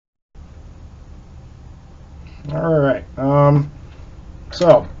All right.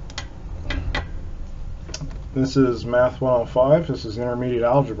 So this is Math 105. This is intermediate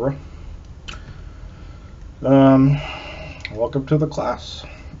algebra. Welcome to the class.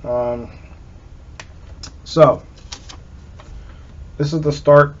 So this is the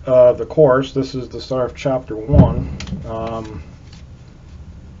start of the course. This is the start of chapter 1.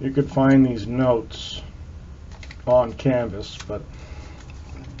 You could find these notes on Canvas, but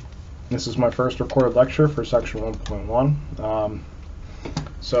this is my first recorded lecture for section 1.1.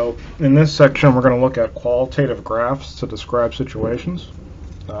 So in this section we're going to look at qualitative graphs to describe situations.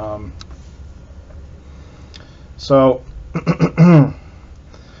 So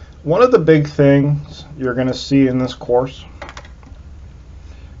one of the big things you're going to see in this course,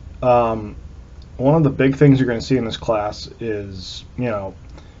 one of the big things you're going to see in this class is,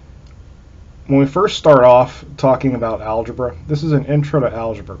 when we first start off talking about algebra, this is an intro to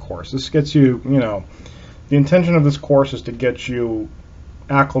algebra course. This gets you, the intention of this course is to get you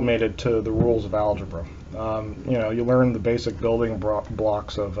acclimated to the rules of algebra. You learn the basic building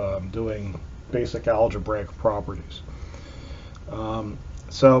blocks of doing basic algebraic properties.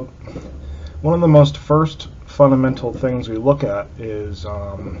 So one of the most first fundamental things we look at is,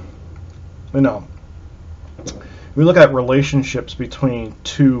 we look at relationships between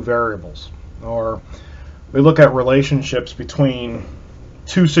two variables, or we look at relationships between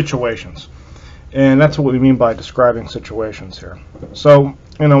two situations. And that's what we mean by describing situations here. So,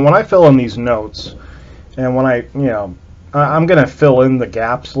 when I fill in these notes, and when I'm going to fill in the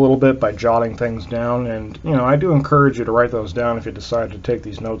gaps a little bit by jotting things down, and, I do encourage you to write those down if you decide to take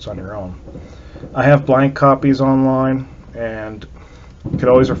these notes on your own. I have blank copies online, and you could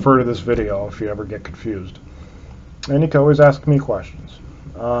always refer to this video if you ever get confused. And you can always ask me questions.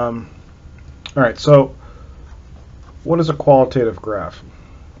 Alright, so what is a qualitative graph?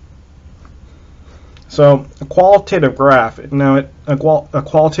 So a qualitative graph, now a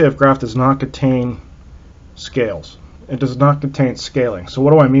qualitative graph does not contain scales. It does not contain scaling. So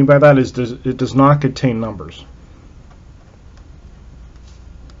what do I mean by that is it does not contain numbers.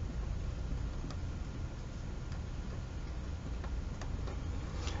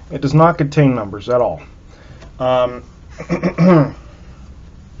 It does not contain numbers at all.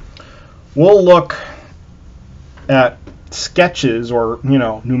 We'll look at sketches or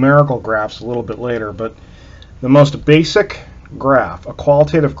numerical graphs a little bit later, but the most basic graph, a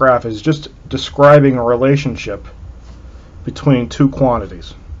qualitative graph, is just describing a relationship between two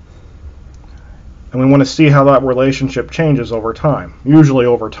quantities. And we want to see how that relationship changes over time. Usually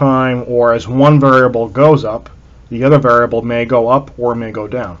over time, or as one variable goes up, the other variable may go up or may go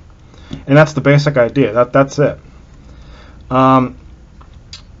down. And that's the basic idea. That's it.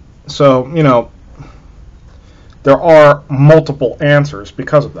 So, there are multiple answers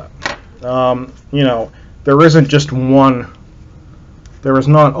because of that. There isn't just one, there is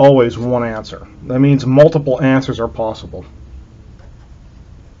not always one answer. That means multiple answers are possible.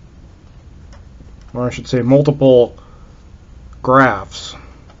 Or I should say multiple graphs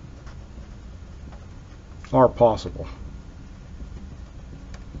are possible.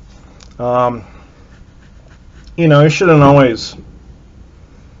 You shouldn't always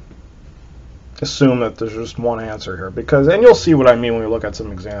assume that there's just one answer here, and you'll see what I mean when we look at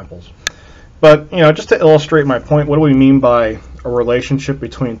some examples. But just to illustrate my point, what do we mean by a relationship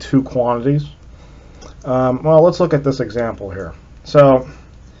between two quantities? Well, let's look at this example here. So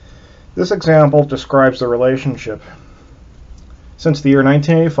this example describes the relationship. Since the year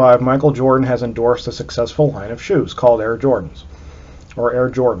 1985, Michael Jordan has endorsed a successful line of shoes called Air Jordans, or Air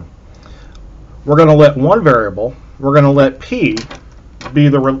Jordan. We're going to let one variable, we're going to let P be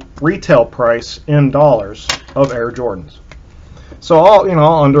the retail price in dollars of Air Jordans. So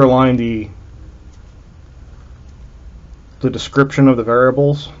I'll underline the description of the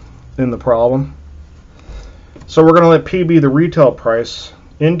variables in the problem. So we're going to let P be the retail price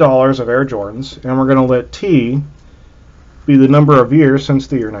in dollars of Air Jordans, and we're going to let T be the number of years since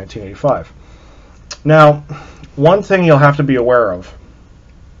the year 1985. Now, one thing you'll have to be aware of,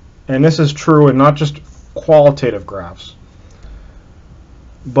 and this is true in not just qualitative graphs,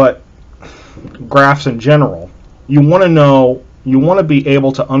 but graphs in general, you want to be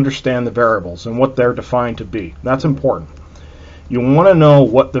able to understand the variables and what they're defined to be. That's important. You want to know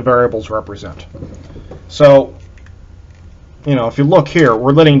what the variables represent. So, if you look here,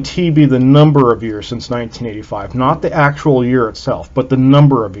 we're letting T be the number of years since 1985, not the actual year itself, but the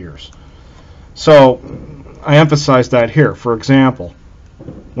number of years. So, I emphasize that here. For example,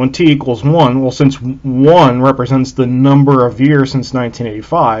 when T equals 1, well, since 1 represents the number of years since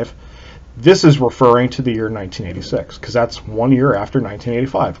 1985, this is referring to the year 1986, because that's 1 year after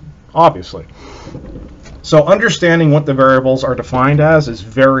 1985, obviously. So understanding what the variables are defined as is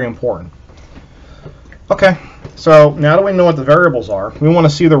very important. Okay, so now that we know what the variables are, we want to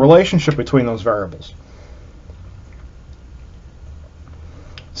see the relationship between those variables.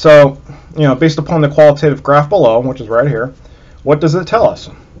 So, based upon the qualitative graph below, which is right here, what does it tell us?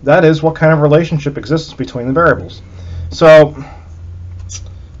 That is what kind of relationship exists between the variables. So,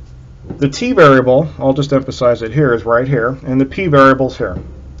 the t variable, I'll just emphasize it here, is right here, and the p variable is here.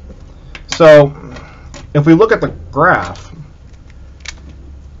 So, if we look at the graph,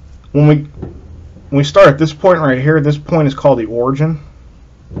 when we start at this point right here, this point is called the origin.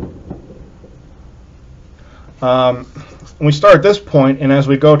 We start at this point, and as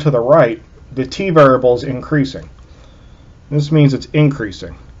we go to the right, the t variable is increasing. This means it's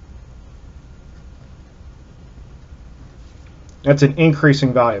increasing. That's an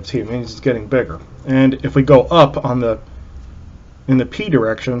increasing value of t. It means it's getting bigger. And if we go up in the p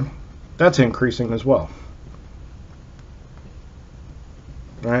direction, that's increasing as well.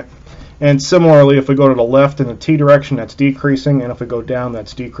 Right? And similarly, if we go to the left in the t direction, that's decreasing, and if we go down,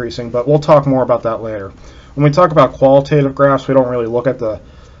 that's decreasing. But we'll talk more about that later. When we talk about qualitative graphs, we don't really look at the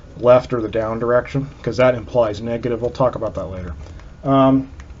left or the down direction, because that implies negative. We'll talk about that later.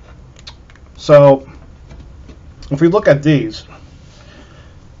 So if we look at these,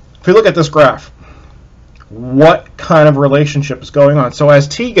 if we look at this graph, what kind of relationship is going on? So as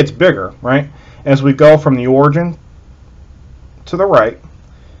t gets bigger, right, as we go from the origin to the right,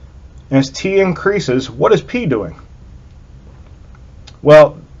 as t increases, what is p doing?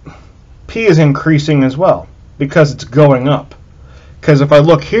 Well, p is increasing as well because it's going up. Because if I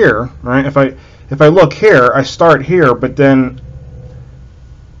look here, right, if I look here, I start here, but then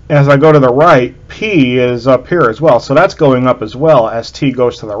as I go to the right, p is up here as well. So that's going up as well as t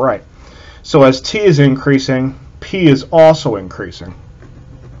goes to the right. So as t is increasing, p is also increasing.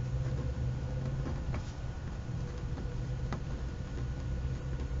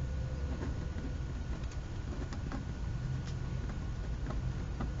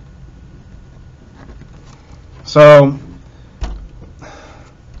 So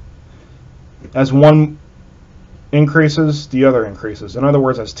as one increases, the other increases. In other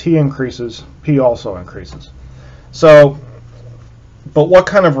words, as t increases, p also increases. So, but what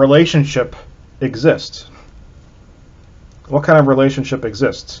kind of relationship exists? What kind of relationship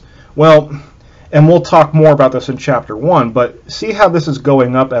exists? Well, and we'll talk more about this in chapter 1, but see how this is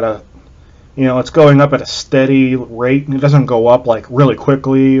going up at a, it's going up at a steady rate, and it doesn't go up like really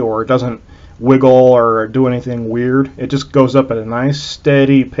quickly, or it doesn't wiggle or do anything weird. It just goes up at a nice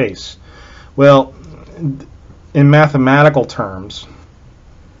steady pace. Well, in mathematical terms,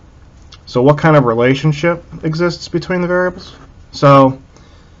 so what kind of relationship exists between the variables? So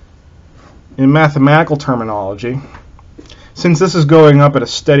in mathematical terminology, since this is going up at a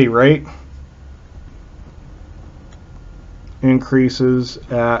steady rate, increases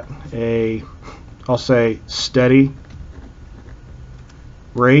at a, I'll say, steady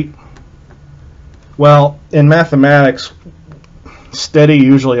rate. Well, in mathematics, steady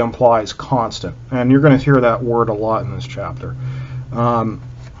usually implies constant, and you're going to hear that word a lot in this chapter.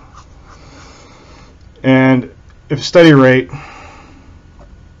 And if steady rate,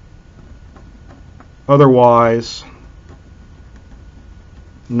 otherwise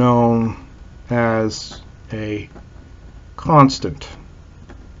known as a constant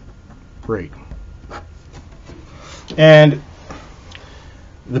rate. And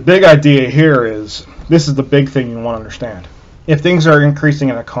the big idea here is, this is the big thing you want to understand. If things are increasing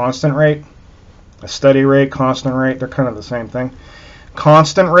at a constant rate, a steady rate, constant rate, they're kind of the same thing.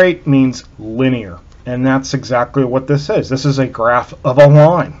 Constant rate means linear, and that's exactly what this is. This is a graph of a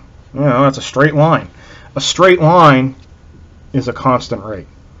line. It's a straight line. A straight line is a constant rate.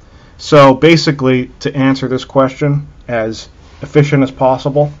 So basically, to answer this question as efficient as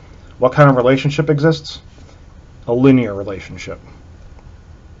possible, what kind of relationship exists? A linear relationship.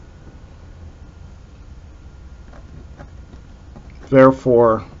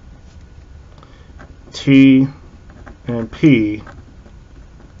 Therefore, t and p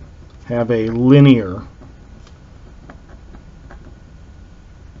have a linear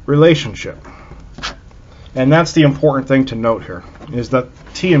relationship. And that's the important thing to note here, is that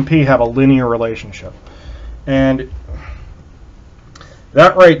t and p have a linear relationship. And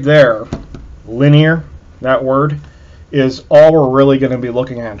that right there, linear, that word, is all we're really going to be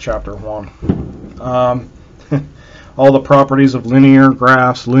looking at in chapter 1. All the properties of linear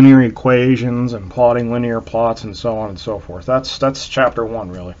graphs, linear equations, and plotting linear plots, and so on and so forth. That's chapter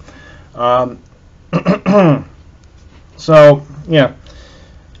 1, really. So, yeah,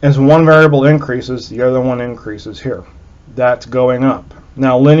 as one variable increases, the other one increases here. That's going up.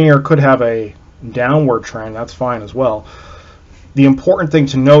 Now, linear could have a downward trend, that's fine as well. The important thing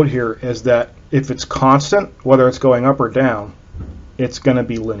to note here is that if it's constant, whether it's going up or down, it's going to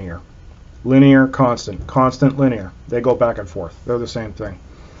be linear. Linear, constant, constant, linear. They go back and forth. They're the same thing.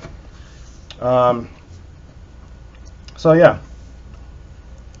 So yeah.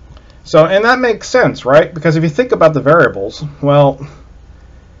 So, and that makes sense, right? Because if you think about the variables, well,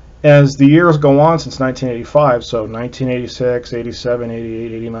 as the years go on since 1985, so 1986, 87,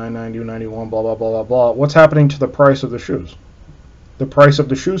 88, 89, 90, 91, blah, blah, blah, blah, blah, what's happening to the price of the shoes? The price of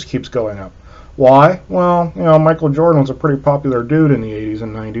the shoes keeps going up. Why? Well, you know, Michael Jordan was a pretty popular dude in the 80s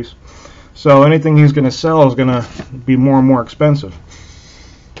and 90s. So anything he's going to sell is going to be more and more expensive.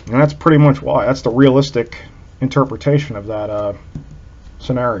 And that's pretty much why. That's the realistic interpretation of that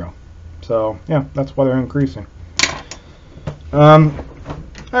scenario. So, yeah, that's why they're increasing. All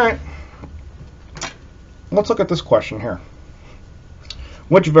right. Let's look at this question here.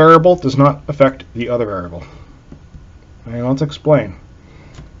 Which variable does not affect the other variable? And let's explain.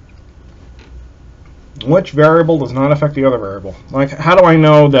 Which variable does not affect the other variable? Like, how do I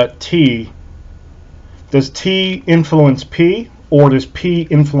know that T, does T influence P, or does P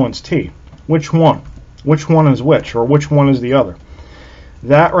influence T? Which one? Which one is which, or which one is the other?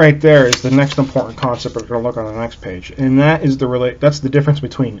 That right there is the next important concept we're going to look on the next page, and that is that's the difference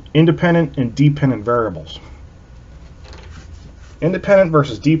between independent and dependent variables. Independent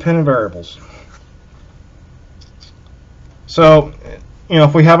versus dependent variables. So, you know,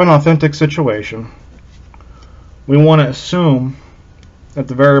 if we have an authentic situation, we want to assume that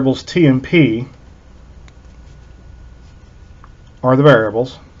the variables T and P are the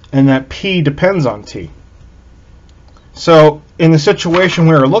variables, and that P depends on T. So, in the situation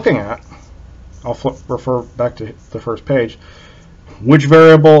we are looking at, I'll refer back to the first page, which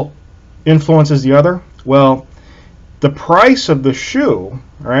variable influences the other? Well, the price of the shoe,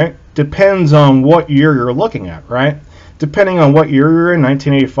 right, depends on what year you're looking at, right? Depending on what year you're in,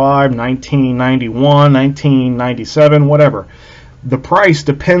 1985, 1991, 1997, whatever. The price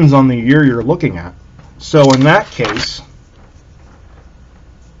depends on the year you're looking at. So in that case,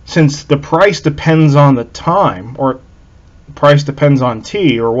 since the price depends on the time, or price depends on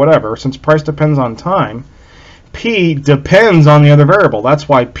T, or whatever, since price depends on time, P depends on the other variable. That's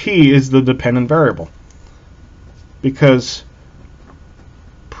why P is the dependent variable. Because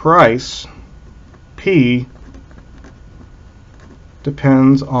price, P,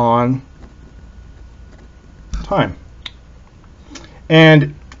 depends on time.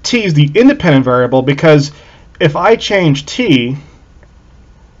 And T is the independent variable because if I change T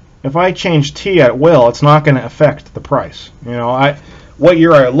at will, it's not going to affect the price. You know, what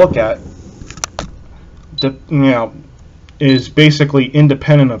year I look at, you know, is basically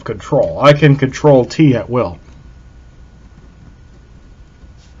independent of control. I can control T at will.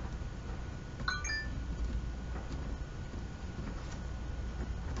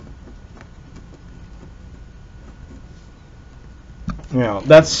 You know,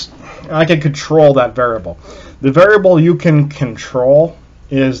 I can control that variable. The variable you can control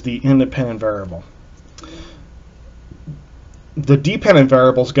is the independent variable. The dependent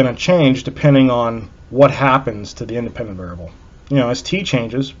variable is going to change depending on what happens to the independent variable. You know, as T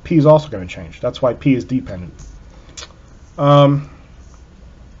changes, P is also going to change. That's why P is dependent. So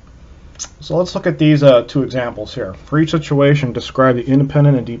let's look at these two examples here. For each situation, describe the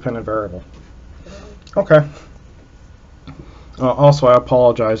independent and dependent variable. Okay. Also, I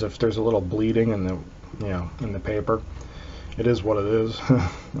apologize if there's a little bleeding in the paper. It is what it is.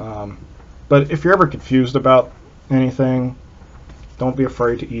 But if you're ever confused about anything, don't be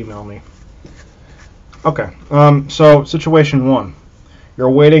afraid to email me. Okay. So situation 1,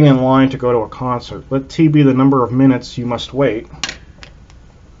 you're waiting in line to go to a concert. Let T be the number of minutes you must wait.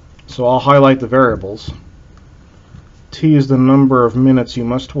 So I'll highlight the variables. T is the number of minutes you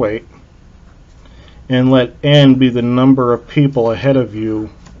must wait. And let N be the number of people ahead of you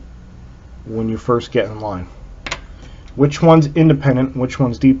when you first get in line. Which one's independent, which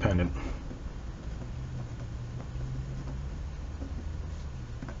one's dependent?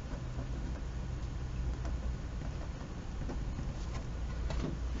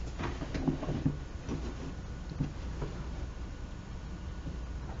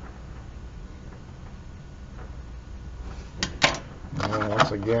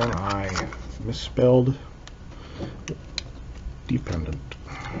 Once again, I misspelled dependent.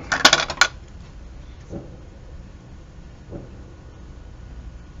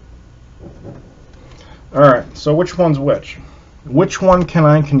 Alright, so which one's which? Which one can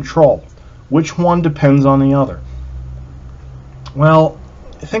I control? Which one depends on the other? Well,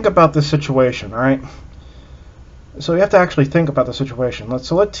 think about this situation, alright? So you have to actually think about the situation.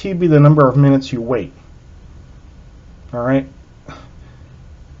 Let T be the number of minutes you wait. All right.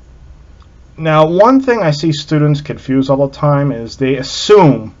 Now, one thing I see students confuse all the time is they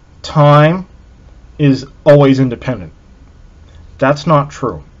assume time is always independent. That's not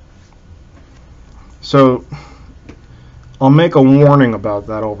true. So I'll make a warning about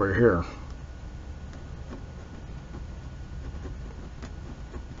that over here.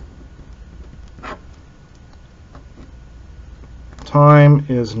 Time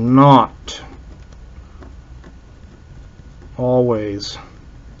is not always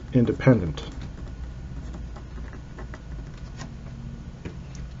independent.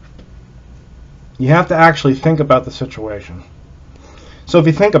 You have to actually think about the situation. So if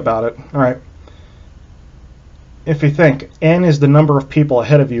you think about it, all right, if you think N is the number of people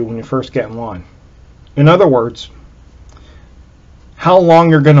ahead of you when you first get in line. In other words, how long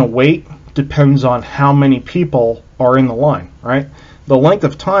you're going to wait depends on how many people are in the line, right? The length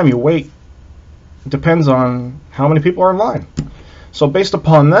of time you wait depends on how many people are in line. So based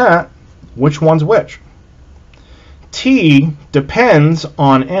upon that, which one's which? T depends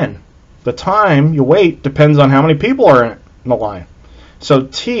on N. The time you wait depends on how many people are in the line. So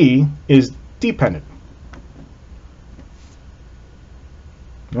T is dependent.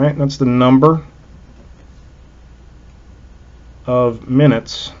 All right, that's the number of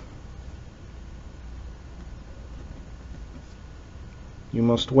minutes you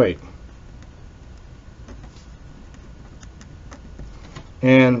must wait.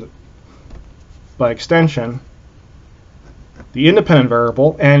 And by extension, the independent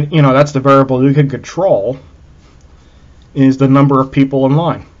variable, and that's the variable you can control, is the number of people in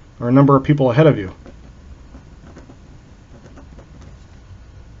line, or number of people ahead of you.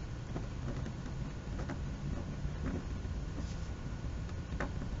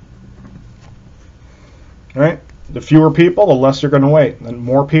 All right? The fewer people, the less you're going to wait. And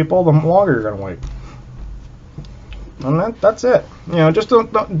more people, the longer you're going to wait. And that's it. Just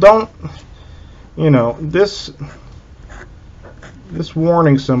don't this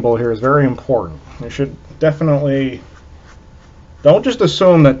warning symbol here is very important. You should definitely don't just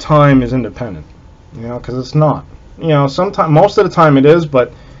assume that time is independent, because it's not. Sometimes, most of the time it is,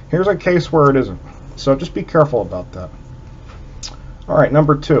 but here's a case where it isn't. So just be careful about that. All right,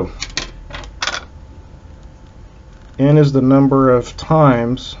 number 2. N is the number of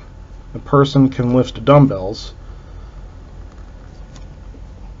times a person can lift dumbbells.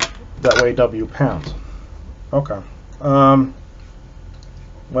 That way W pounds. Okay.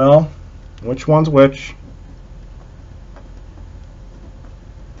 Well, which one's which?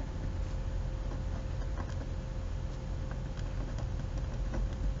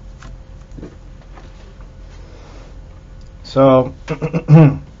 So,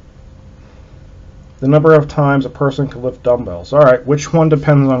 the number of times a person can lift dumbbells. All right, which one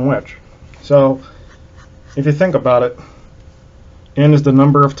depends on which? So, if you think about it, N is the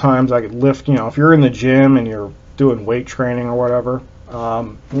number of times I could lift. If you're in the gym and you're doing weight training or whatever,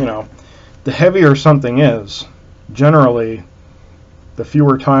 the heavier something is, generally, the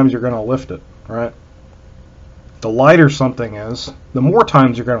fewer times you're going to lift it, right? The lighter something is, the more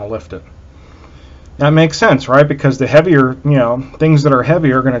times you're going to lift it. That makes sense, right? Because the heavier, things that are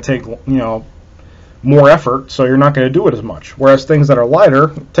heavier are going to take, more effort, so you're not going to do it as much. Whereas things that are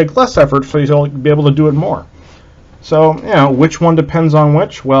lighter take less effort, so you'll be able to do it more. So, which one depends on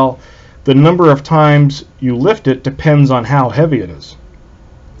which? Well, the number of times you lift it depends on how heavy it is.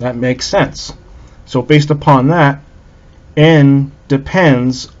 That makes sense. So based upon that, N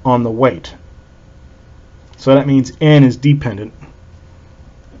depends on the weight. So that means N is dependent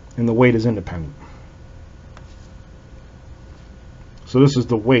and the weight is independent. So this is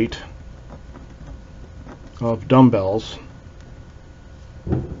the weight of dumbbells,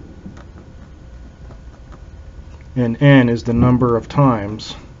 and N is the number of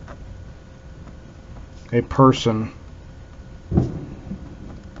times a person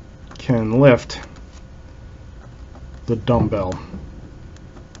can lift the dumbbell.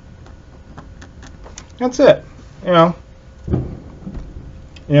 That's it.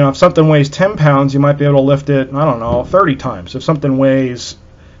 If something weighs 10 pounds, you might be able to lift it, 30 times. If something weighs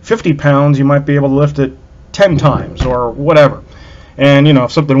 50 pounds, you might be able to lift it 10 times or whatever. And,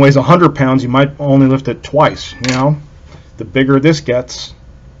 if something weighs 100 pounds, you might only lift it twice. The bigger this gets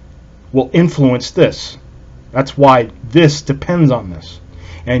will influence this. That's why this depends on this.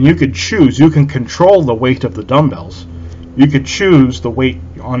 And you could choose, you can control the weight of the dumbbells. You could choose the weight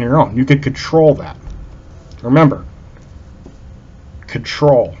on your own. You could control that. Remember,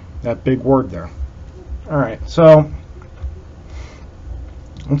 control, that big word there. All right, so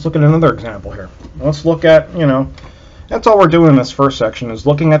Let's look at another example here. Let's look at, that's all we're doing in this first section, is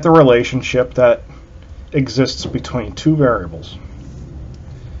looking at the relationship that exists between two variables.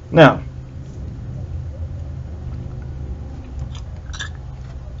 Now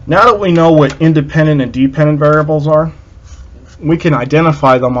that we know what independent and dependent variables are, we can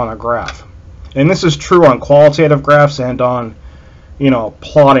identify them on a graph. And this is true on qualitative graphs and on,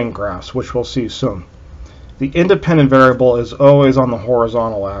 plotting graphs, which we'll see soon. The independent variable is always on the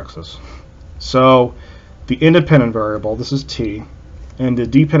horizontal axis. So the independent variable, this is t, and the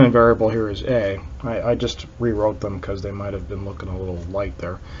dependent variable here is a. I just rewrote them because they might have been looking a little light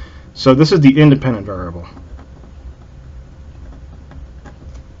there. So this is the independent variable.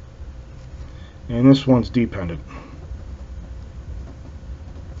 And this one's dependent.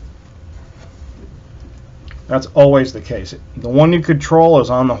 That's always the case. The one you control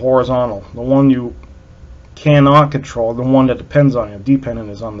is on the horizontal. The one you cannot control, the one that depends on you, dependent,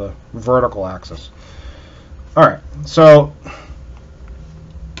 is on the vertical axis. Alright, so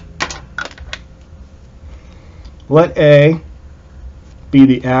let A be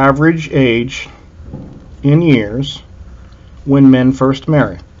the average age in years when men first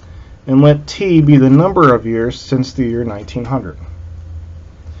marry, and let T be the number of years since the year 1900.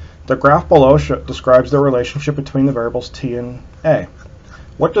 The graph below describes the relationship between the variables T and A.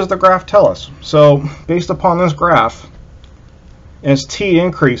 What does the graph tell us? So, based upon this graph, as T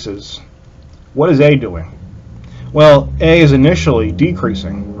increases, what is A doing? Well, A is initially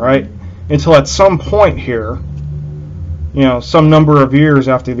decreasing, right? Until at some point here, some number of years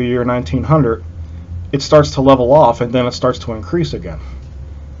after the year 1900, it starts to level off and then it starts to increase again.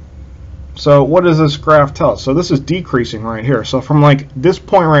 So what does this graph tell us? So this is decreasing right here. So from like this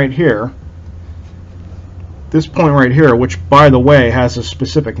point right here, which by the way has a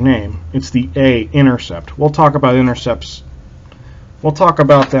specific name, it's the A-intercept. We'll talk about intercepts. We'll talk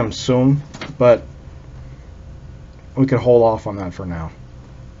about them soon, but we can hold off on that for now.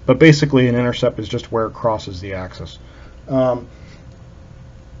 But basically an intercept is just where it crosses the axis.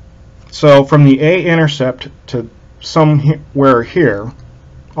 So from the A-intercept to somewhere here,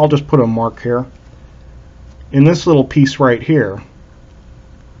 I'll just put a mark here. In this little piece right here,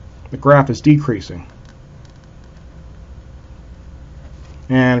 the graph is decreasing.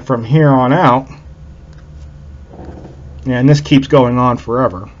 And from here on out, and this keeps going on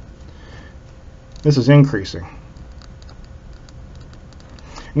forever, this is increasing.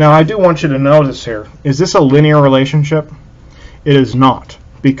 Now I do want you to notice here, is this a linear relationship? It is not,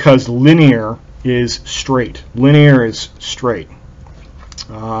 because linear is straight. Linear is straight.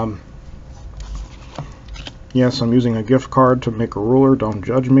 Yes, I'm using a gift card to make a ruler, don't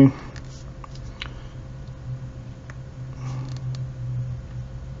judge me.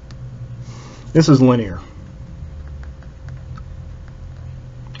 This is linear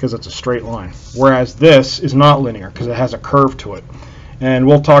because it's a straight line, whereas this is not linear because it has a curve to it. And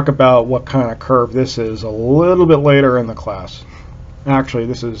we'll talk about what kind of curve this is a little bit later in the class. Actually,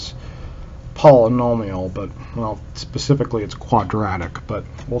 this is polynomial, but well, specifically it's quadratic, but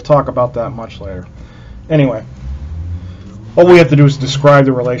we'll talk about that much later. Anyway, all we have to do is describe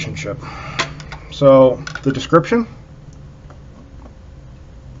the relationship. So the description,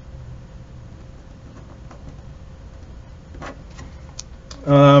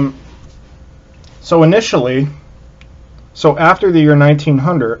 so initially, so after the year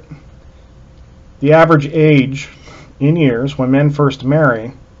 1900, the average age in years when men first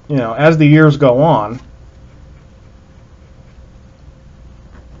marry, as the years go on,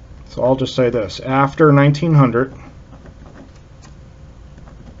 so I'll just say this, after 1900,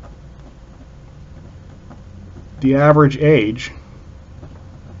 the average age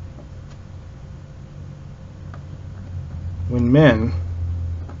when men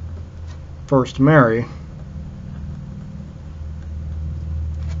first marry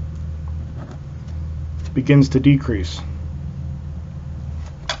begins to decrease.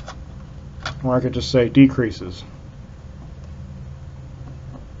 Or I could just say decreases.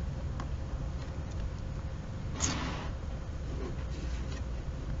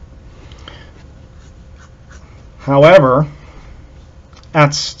 However,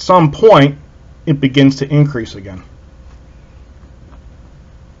 at some point, it begins to increase again.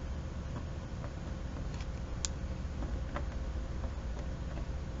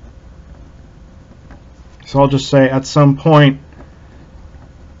 So I'll just say at some point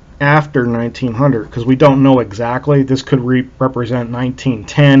after 1900, because we don't know exactly. This could represent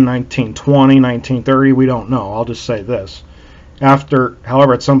 1910, 1920, 1930. We don't know. I'll just say this.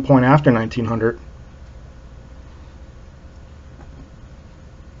 However, at some point after 1900,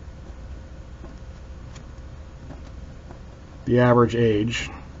 the average age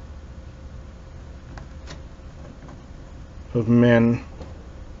of men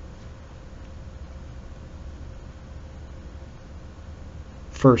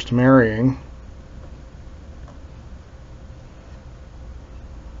first marrying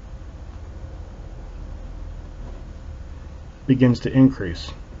begins to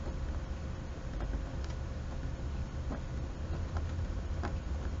increase.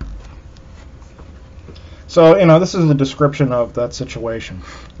 So, this is a description of that situation.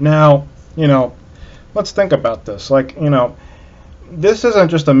 Now, let's think about this. Like, this isn't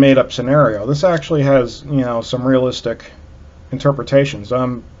just a made-up scenario. This actually has, some realistic interpretations.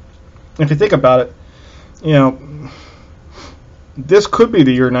 If you think about it, this could be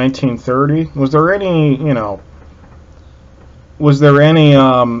the year 1930. Was there any,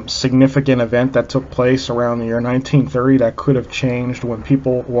 significant event that took place around the year 1930 that could have changed when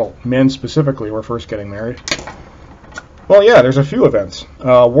people, well, men specifically, were first getting married? Well, yeah, there's a few events.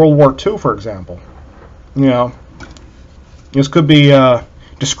 World War II, for example. This could be a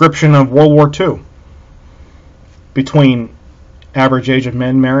description of World War II between average age of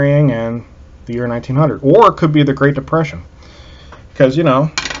men marrying and the year 1900. Or it could be the Great Depression. Because,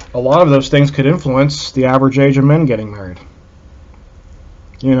 a lot of those things could influence the average age of men getting married.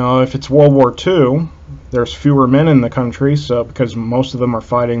 If it's World War II, there's fewer men in the country, so because most of them are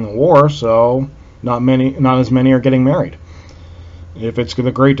fighting the war, so not as many are getting married. If it's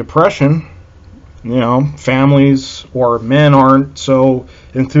the Great Depression, families or men aren't so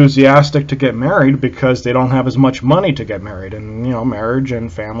enthusiastic to get married because they don't have as much money to get married, and marriage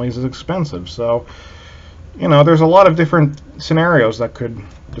and families is expensive. So there's a lot of different scenarios that could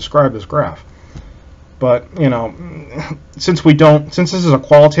describe this graph. But since this is a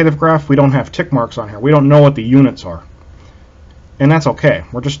qualitative graph, we don't have tick marks on here. We don't know what the units are, and that's okay.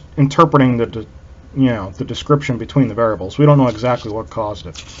 We're just interpreting the description between the variables. We don't know exactly what caused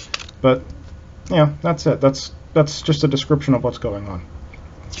it, but that's it. That's just a description of what's going on.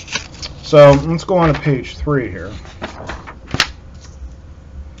 So let's go on to page 3 here.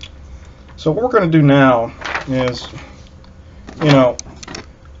 So what we're going to do now is,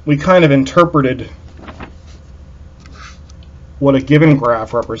 we kind of interpreted what a given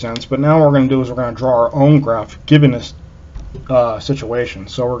graph represents, but now what we're going to do is we're going to draw our own graph given this situation.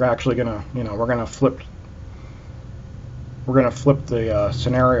 So we're actually going to, we're going to flip the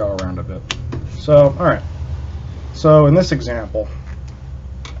scenario around a bit. So, all right. So in this example,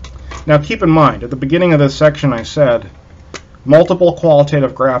 now keep in mind, at the beginning of this section I said multiple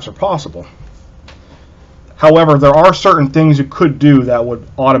qualitative graphs are possible. However, there are certain things you could do that would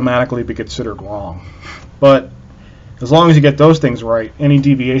automatically be considered wrong. But as long as you get those things right, any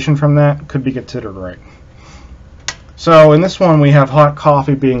deviation from that could be considered right. So in this one, we have hot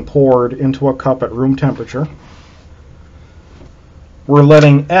coffee being poured into a cup at room temperature. We're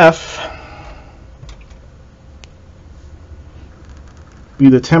letting F be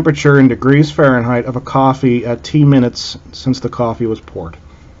the temperature in degrees Fahrenheit of a coffee at T minutes since the coffee was poured.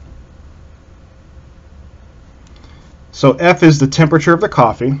 So F is the temperature of the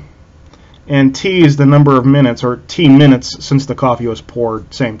coffee, and T is the number of minutes, or T minutes since the coffee was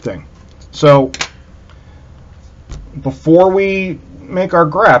poured, same thing. So before we make our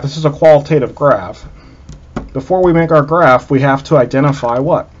graph, this is a qualitative graph, before we make our graph, we have to identify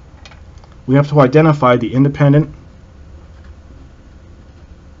what? We have to identify the independent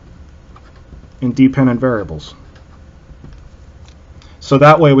and dependent variables. So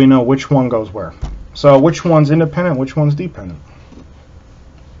that way we know which one goes where. So which one's independent, which one's dependent?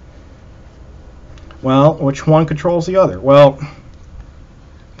 Well, which one controls the other? Well,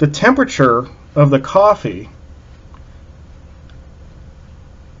 the temperature of the coffee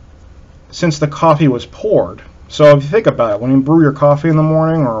since the coffee was poured. So if you think about it, when you brew your coffee in the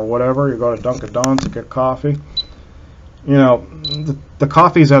morning or whatever, you go to Dunkin' Donuts to get coffee, the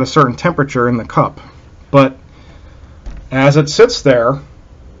coffee is at a certain temperature in the cup. But as it sits there,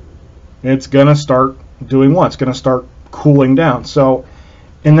 it's going to start doing what? It's going to start cooling down. So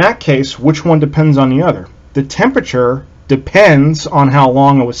in that case, which one depends on the other? The temperature depends on how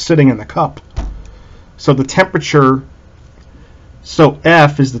long it was sitting in the cup. So the temperature, so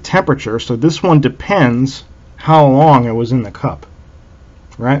F is the temperature, so this one depends how long it was in the cup,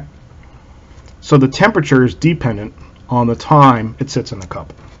 right? So the temperature is dependent on the time it sits in the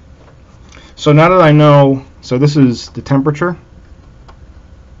cup. So now that I know, so this is the temperature,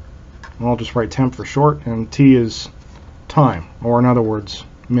 I'll just write temp for short, and T is time, or in other words,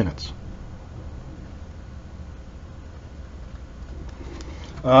 minutes.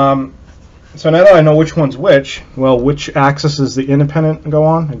 So now that I know which one's which, well, which axis is the independent go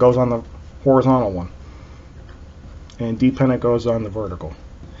on? It goes on the horizontal one. and dependent goes on the vertical.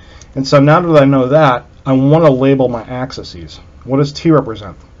 And so now that I know that, I want to label my axes. What does T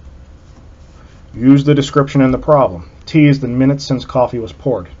represent? Use the description in the problem. T is the minutes since coffee was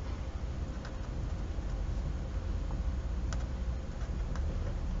poured.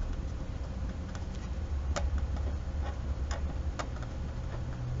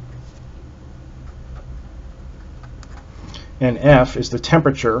 And F is the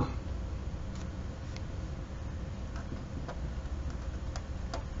temperature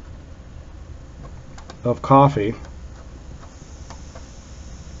of coffee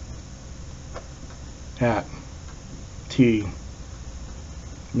at T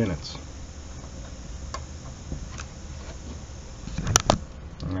minutes.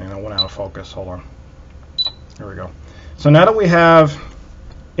 And I went out of focus. Hold on. There we go. So now that we have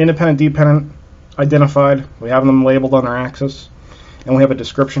independent, dependent identified, we have them labeled on our axis, and we have a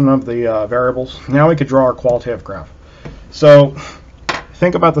description of the variables, now we could draw our qualitative graph. So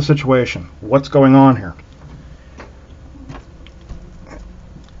think about the situation. What's going on here?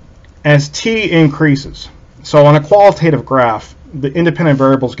 As T increases, so on a qualitative graph, the independent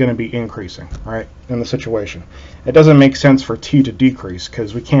variable is going to be increasing, right, in the situation. It doesn't make sense for T to decrease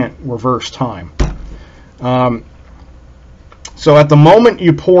because we can't reverse time. So at the moment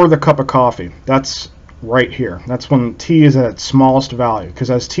you pour the cup of coffee, that's right here. That's when T is at its smallest value,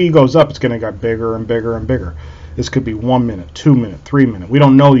 because as T goes up, it's going to get bigger and bigger and bigger. This could be 1 minute, 2 minute, 3 minute. We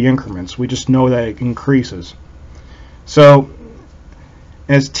don't know the increments. We just know that it increases. So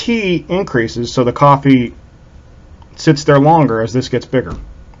as T increases, so the coffee sits there longer as this gets bigger,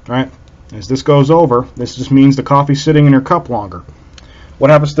 right? As this goes over, this just means the coffee's sitting in your cup longer.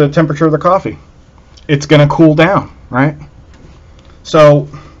 What happens to the temperature of the coffee? It's going to cool down, right? So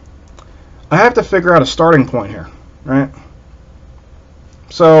I have to figure out a starting point here, right?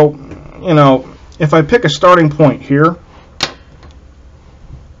 So, you know, if I pick a starting point here,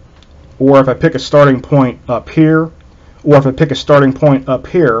 or if I pick a starting point up here, or if I pick a starting point up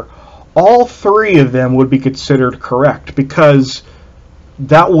here, all three of them would be considered correct, because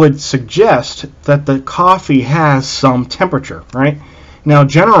that would suggest that the coffee has some temperature, right? Now,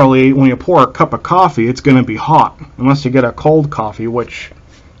 generally, when you pour a cup of coffee, it's going to be hot, unless you get a cold coffee, which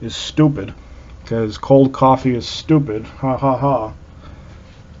is stupid, because cold coffee is stupid. Ha ha ha.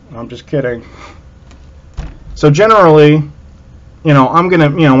 I'm just kidding. So generally, you know,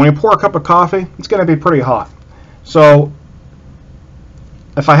 when you pour a cup of coffee, it's going to be pretty hot. So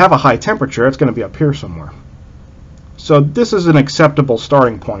if I have a high temperature, it's going to be up here somewhere. So this is an acceptable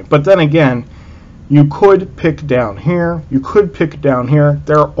starting point. But then again, you could pick down here, you could pick down here,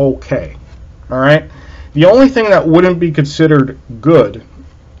 they're okay. All right? The only thing that wouldn't be considered good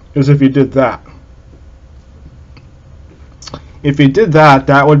is if you did that. If you did that,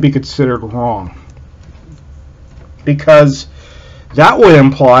 that would be considered wrong. Because that would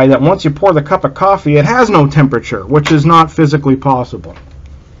imply that once you pour the cup of coffee, it has no temperature, which is not physically possible.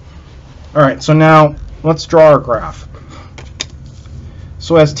 All right, so now let's draw our graph.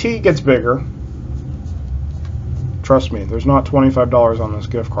 So as T gets bigger, trust me, there's not $25 on this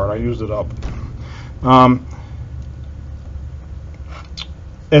gift card. I used it up.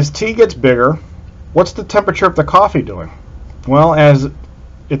 As T gets bigger, what's the temperature of the coffee doing? Well, as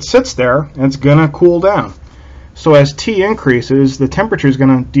it sits there, it's going to cool down. So as T increases, the temperature is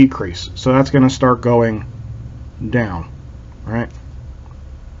going to decrease. So that's going to start going down, right?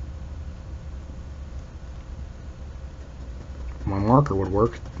 My marker would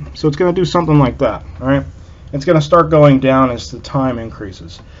work. So it's going to do something like that, all right? It's going to start going down as the time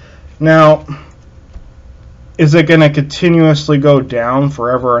increases. Now, is it going to continuously go down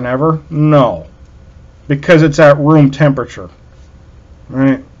forever and ever? No, because it's at room temperature,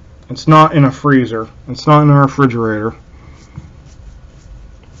 right? It's not in a freezer. It's not in a refrigerator.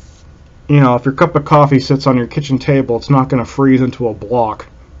 You know, if your cup of coffee sits on your kitchen table, it's not going to freeze into a block.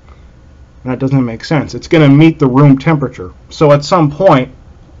 That doesn't make sense. It's going to meet the room temperature. So at some point,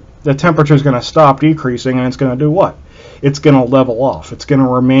 the temperature is going to stop decreasing, and it's going to do what? It's going to level off. It's going to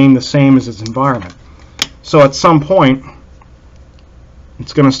remain the same as its environment. So at some point,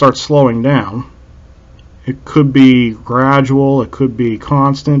 it's going to start slowing down. It could be gradual, it could be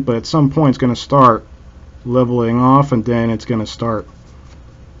constant, but at some point it's going to start leveling off, and then it's going to start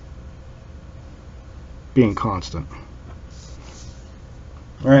being constant.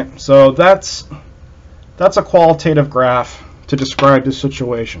 All right, so that's a qualitative graph to describe this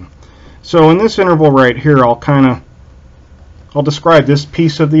situation. So in this interval right here, I'll describe this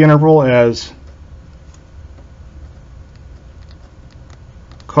piece of the interval as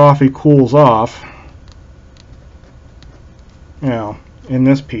coffee cools off, you know, in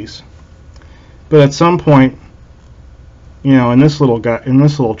this piece. But at some point, you know, in this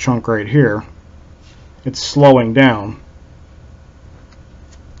little chunk right here, it's slowing down,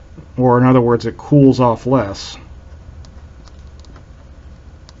 or in other words, it cools off less.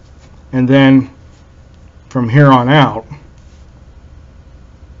 And then from here on out,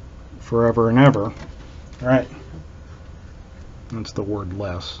 forever and ever, right? That's the word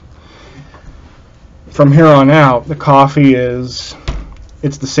less. From here on out, the coffee it's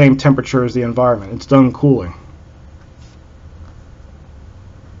the same temperature as the environment. It's done cooling.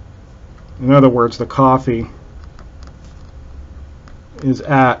 In other words, the coffee is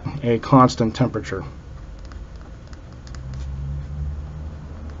at a constant temperature.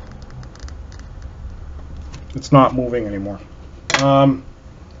 It's not moving anymore.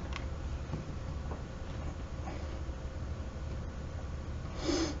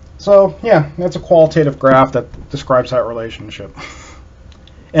 So yeah, that's a qualitative graph that describes that relationship.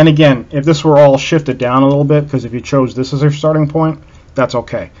 And again, if this were all shifted down a little bit, because if you chose this as your starting point, that's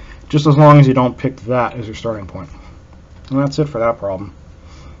okay. Just as long as you don't pick that as your starting point. And that's it for that problem.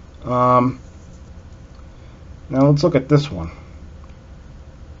 Now let's look at this one.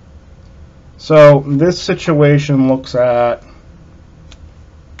 So this situation looks at,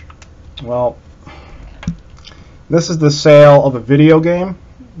 well, this is the sale of a video game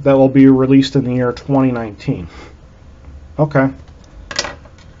that will be released in the year 2019. Okay.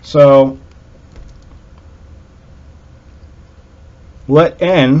 So let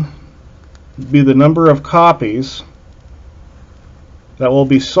N be the number of copies that will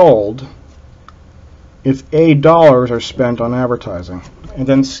be sold if $8 are spent on advertising, and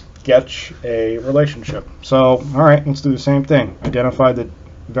then sketch a relationship. So, all right, let's do the same thing. Identify the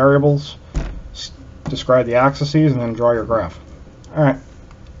variables, describe the axes, and then draw your graph. All right.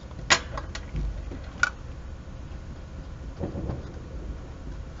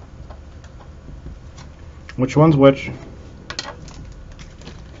 Which one's which?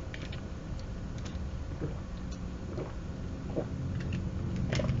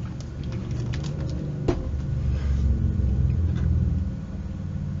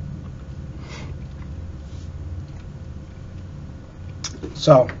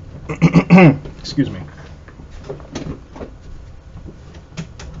 So, excuse me.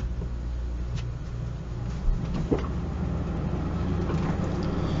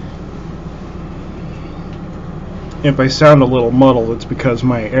 If I sound a little muddled, it's because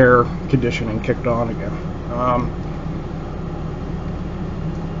my air conditioning kicked on again.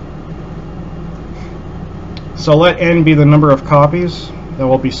 So let N be the number of copies that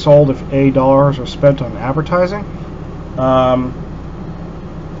will be sold if $8 are spent on advertising.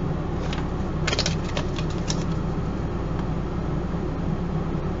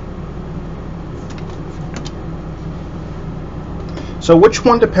 So which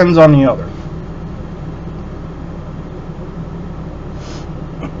one depends on the other?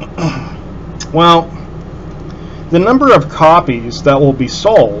 Well, the number of copies that will be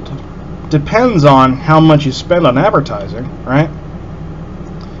sold depends on how much you spend on advertising, right?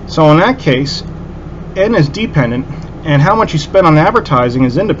 So in that case, N is dependent, and how much you spend on advertising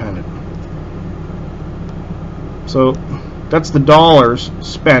is independent. So that's the dollars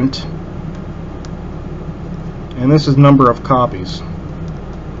spent, and this is number of copies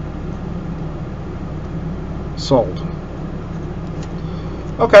sold.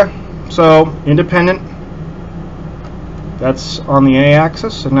 Okay. So independent, that's on the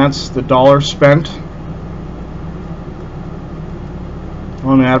a-axis, and that's the dollars spent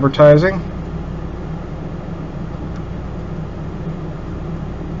on advertising.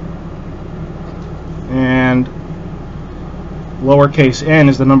 And lowercase n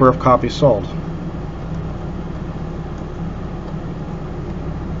is the number of copies sold.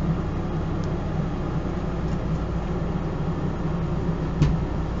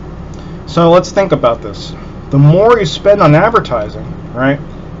 So let's think about this. The more you spend on advertising, right,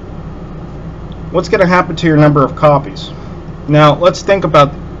 what's going to happen to your number of copies? Now let's think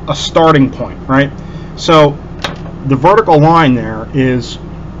about a starting point, right? So the vertical line there is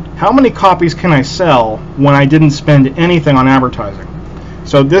how many copies can I sell when I didn't spend anything on advertising?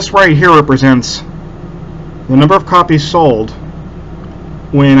 So this right here represents the number of copies sold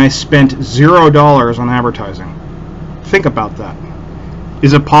when I spent $0 on advertising. Think about that.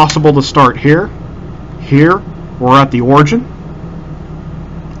 Is it possible to start here, here, or at the origin?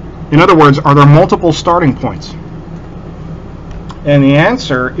 In other words, are there multiple starting points? And the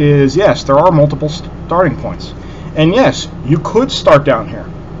answer is yes, there are multiple starting points. And yes, you could start down here.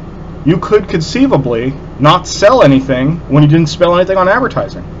 You could conceivably not sell anything when you didn't spend anything on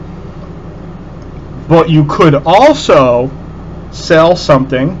advertising. But you could also sell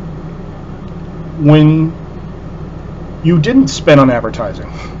something when you didn't spend on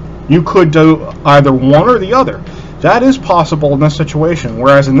advertising. You could do either one or the other. That is possible in this situation,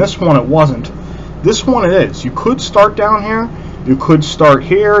 whereas in this one it wasn't. This one it is. You could start down here, you could start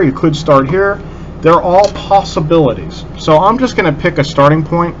here, you could start here. They're all possibilities. So I'm just going to pick a starting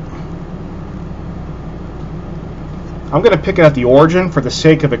point. I'm going to pick it at the origin for the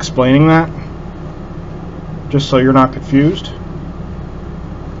sake of explaining that, just so you're not confused.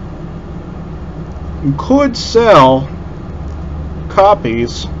 You could sell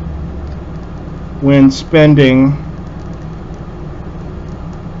copies when spending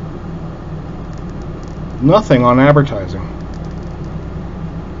nothing on advertising.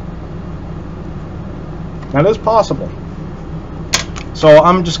 That is possible. So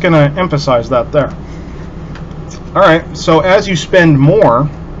I'm just going to emphasize that there. Alright, so as you spend more,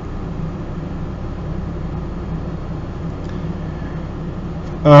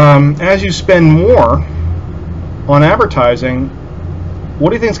 on advertising, what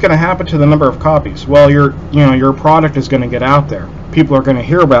do you think is going to happen to the number of copies? Well, your product is going to get out there. People are going to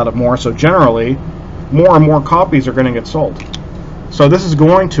hear about it more, so generally more and more copies are going to get sold. So this is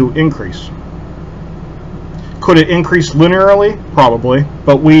going to increase. Could it increase linearly? Probably.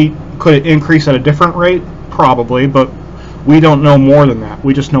 But could it increase at a different rate? Probably, but we don't know more than that.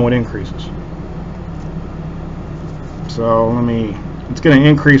 We just know it increases. So it's going to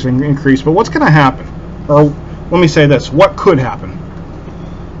increase and increase, but what's going to happen? Or let me say this, what could happen?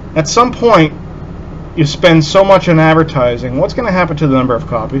 At some point, you spend so much on advertising, what's going to happen to the number of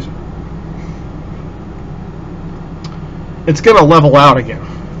copies? It's going to level out again,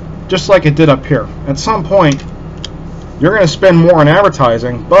 just like it did up here. At some point, you're going to spend more on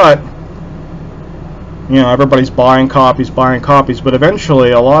advertising, but everybody's buying copies, but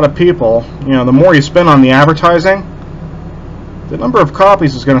eventually a lot of people, the more you spend on the advertising, the number of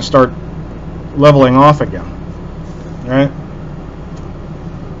copies is going to start leveling off again, right?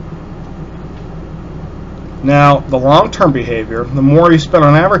 Now, the long-term behavior, the more you spend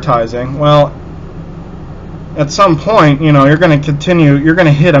on advertising, well, at some point, you're going to continue, you're going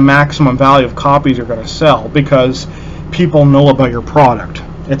to hit a maximum value of copies you're going to sell because people know about your product.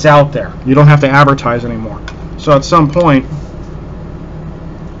 It's out there. You don't have to advertise anymore. So at some point,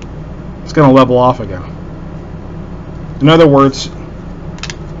 it's going to level off again. In other words,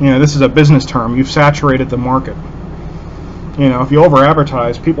 this is a business term. You've saturated the market. If you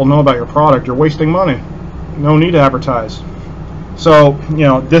over-advertise, people know about your product, you're wasting money. No need to advertise. So,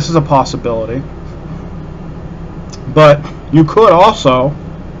 this is a possibility. But you could also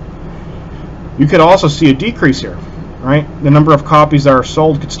see a decrease here, right? The number of copies that are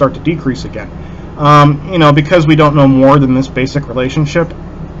sold could start to decrease again. Because we don't know more than this basic relationship,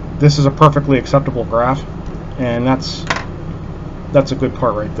 this is a perfectly acceptable graph, and that's a good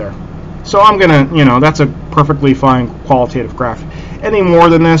part right there. So I'm gonna, that's a perfectly fine qualitative graph. Any more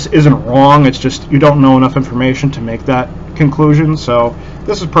than this isn't wrong, it's just you don't know enough information to make that conclusion, so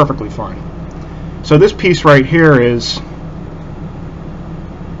this is perfectly fine. So this piece right here is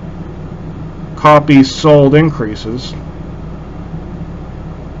copies sold increases.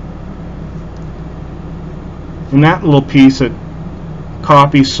 In that little piece, it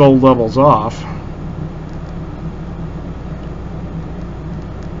copies sold levels off.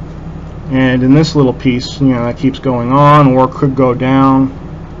 And in this little piece, that keeps going on or could go down.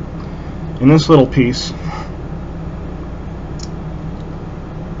 In this little piece,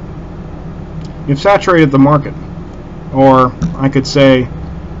 you've saturated the market. Or I could say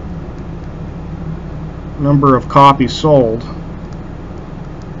number of copies sold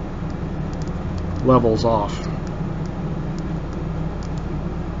levels off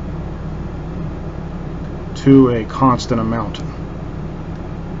to a constant amount.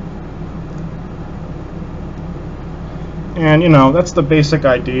 And that's the basic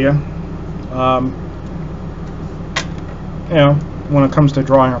idea. When it comes to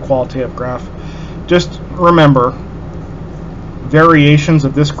drawing a qualitative graph, just remember variations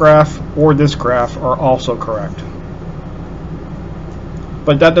of this graph or this graph are also correct.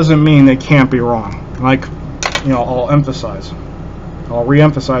 But that doesn't mean they can't be wrong. Like, I'll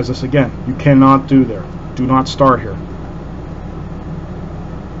re-emphasize this again. You cannot do there. Do not start here.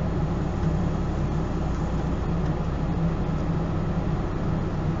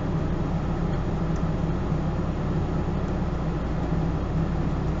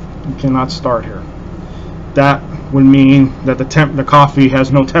 You cannot start here. That would mean that the coffee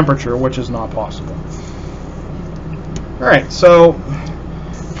has no temperature, which is not possible. Alright, so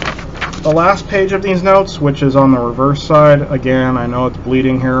the last page of these notes, which is on the reverse side, again, I know it's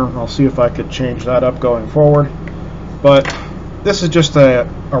bleeding here. I'll see if I could change that up going forward. But this is just a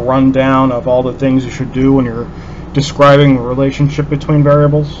rundown of all the things you should do when you're describing the relationship between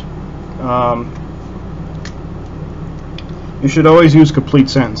variables, you should always use complete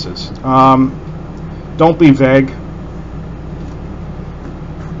sentences. Don't be vague.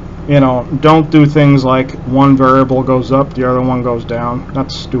 You know, don't do things like one variable goes up, the other one goes down.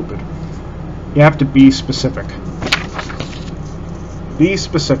 That's stupid. You have to be specific. Be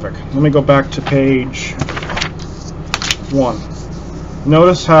specific. Let me go back to page 1.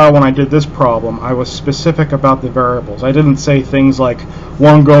 Notice how when I did this problem, I was specific about the variables. I didn't say things like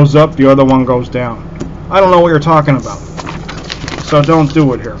one goes up, the other one goes down. I don't know what you're talking about. So don't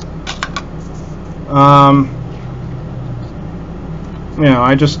do it here. You know,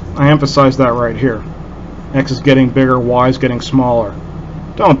 I emphasize that right here. X is getting bigger, Y is getting smaller.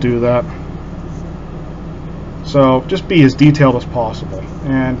 Don't do that. So just be as detailed as possible.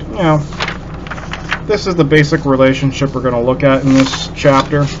 And, you know, this is the basic relationship we're going to look at in this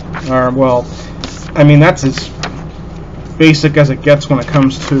chapter. Well, I mean, that's as basic as it gets when it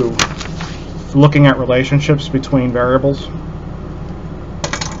comes to looking at relationships between variables.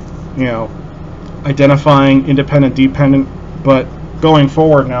 You know, identifying independent, dependent, but going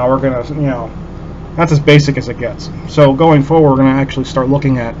forward now we're going to, you know, that's as basic as it gets. So going forward we're going to actually start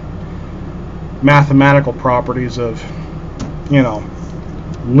looking at mathematical properties of, you know,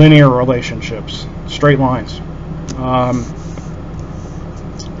 linear relationships, straight lines.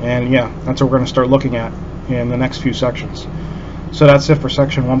 And yeah, that's what we're going to start looking at in the next few sections. So that's it for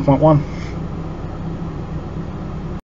section 1.1.